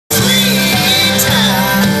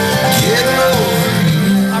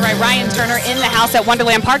Turner in the house at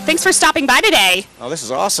Wonderland Park. Thanks for stopping by today. Oh, this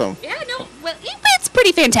is awesome. Yeah, no, well, it's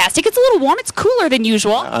pretty fantastic. It's a little warm. It's cooler than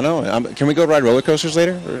usual. I know. Can we go ride roller coasters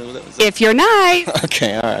later? If you're nice.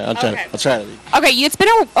 Okay, all right. I'll try to. Okay, it's been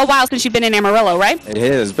a while since you've been in Amarillo, right? It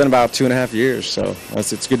is. It's been about 2.5 years, so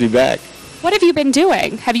it's good to be back. What have you been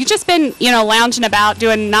doing? Have you just been, lounging about,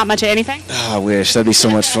 doing not much of anything? Oh, I wish. That'd be so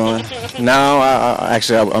much fun. No,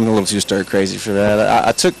 actually, I'm a little too stir crazy for that.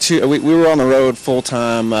 I took we were on the road full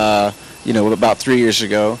time, about 3 years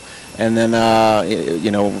ago. And then,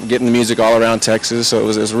 getting the music all around Texas, so it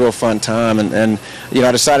was a real fun time. And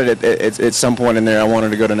I decided at some point in there I wanted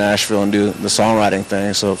to go to Nashville and do the songwriting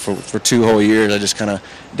thing. So for 2 whole years I just kind of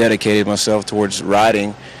dedicated myself towards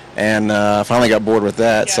writing. And finally got bored with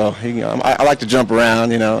that, yeah. So I like to jump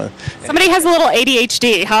around, Somebody has a little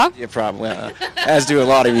ADHD, huh? Yeah, probably. As do a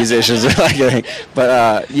lot of musicians, I think. But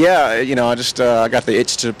I got the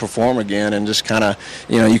itch to perform again, and just kind of,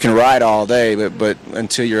 you can write all day, but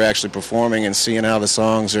until you're actually performing and seeing how the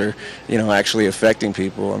songs are, actually affecting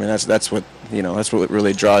people. I mean, that's what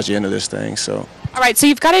really draws you into this thing. So. All right, so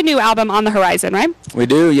you've got a new album on the horizon, right? We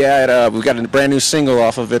do, yeah. We've got a brand new single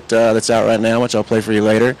off of it that's out right now, which I'll play for you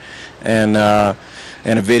later, and a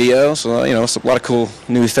video. So it's a lot of cool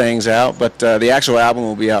new things out. But the actual album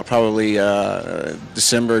will be out probably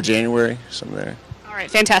December, January, somewhere there. All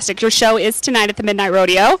right, fantastic. Your show is tonight at the Midnight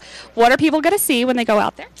Rodeo. What are people going to see when they go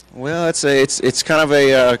out there? Well, it's kind of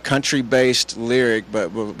a country-based lyric,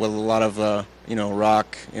 but with a lot of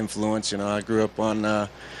rock influence. I grew up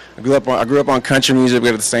on country music,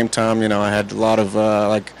 but at the same time, I had a lot of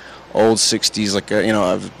like old '60s, like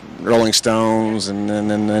Rolling Stones, and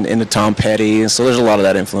then into Tom Petty, and so there's a lot of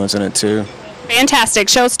that influence in it too. Fantastic.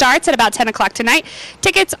 Show starts at about 10 o'clock tonight.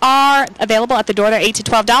 Tickets are available at the door. They're $8 to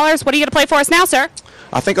 $12. What are you going to play for us now, sir?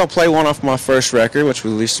 I think I'll play one off my first record, which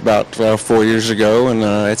we released about 4 years ago, and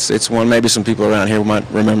it's one maybe some people around here might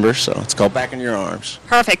remember. So it's called "Back in Your Arms."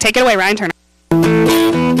 Perfect. Take it away, Ryan Turner.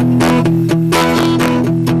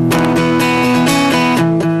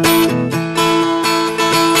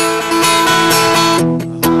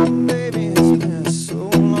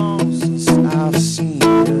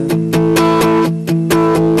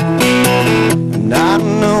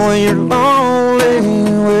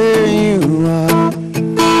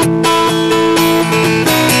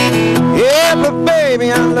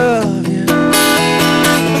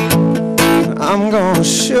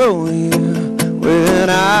 Show you when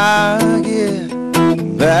I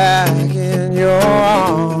get back in your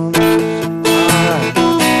arms.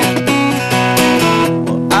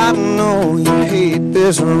 Well, I know you hate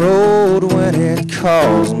this road when it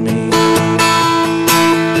calls me.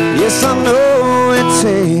 Yes, I know it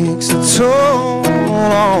takes a toll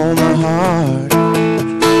on the heart.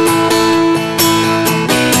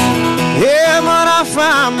 Yeah, but I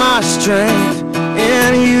find my strength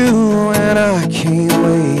in you, and I can't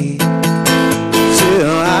wait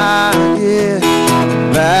till I get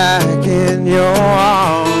back in your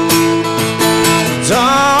arms.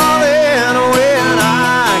 Darling, when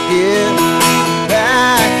I get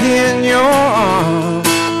back in your arms,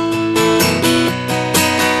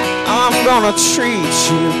 I'm gonna treat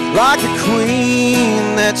you like the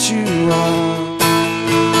queen that you are.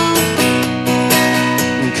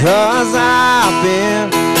 'Cause I've been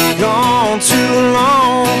gone too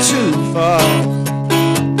long, too far,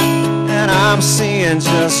 and I'm seeing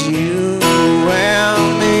just you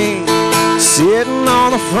and me sitting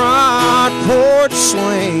on the front porch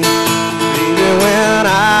swing. Baby, when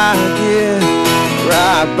I get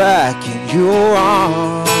right back in your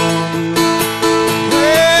arms.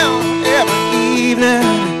 Well, every evening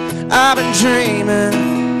I've been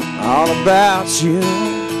dreaming all about you,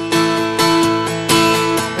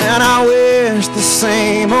 and I wish the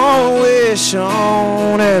same old wish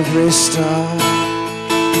on every star.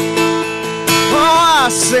 Oh, I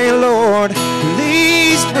say, Lord,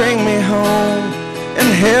 please bring me home and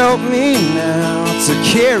help me now to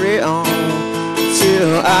carry on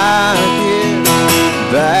till I get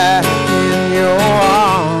back in your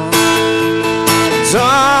arms.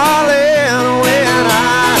 Darling, when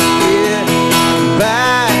I get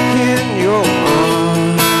back in your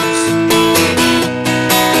arms,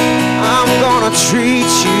 I'm gonna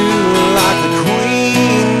treat you like the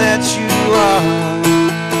queen that you are.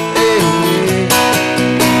 Hey,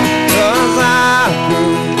 'cause I've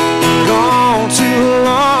been gone too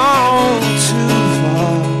long, too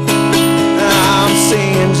far, and I'm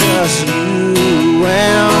seeing just you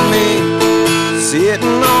and me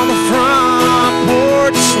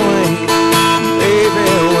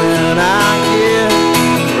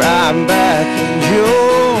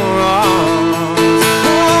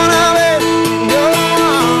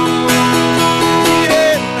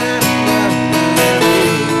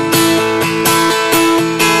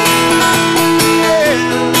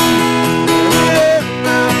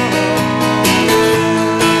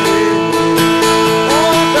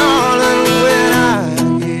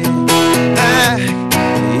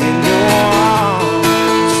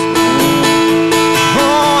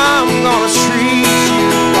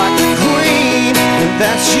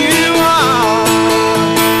That's you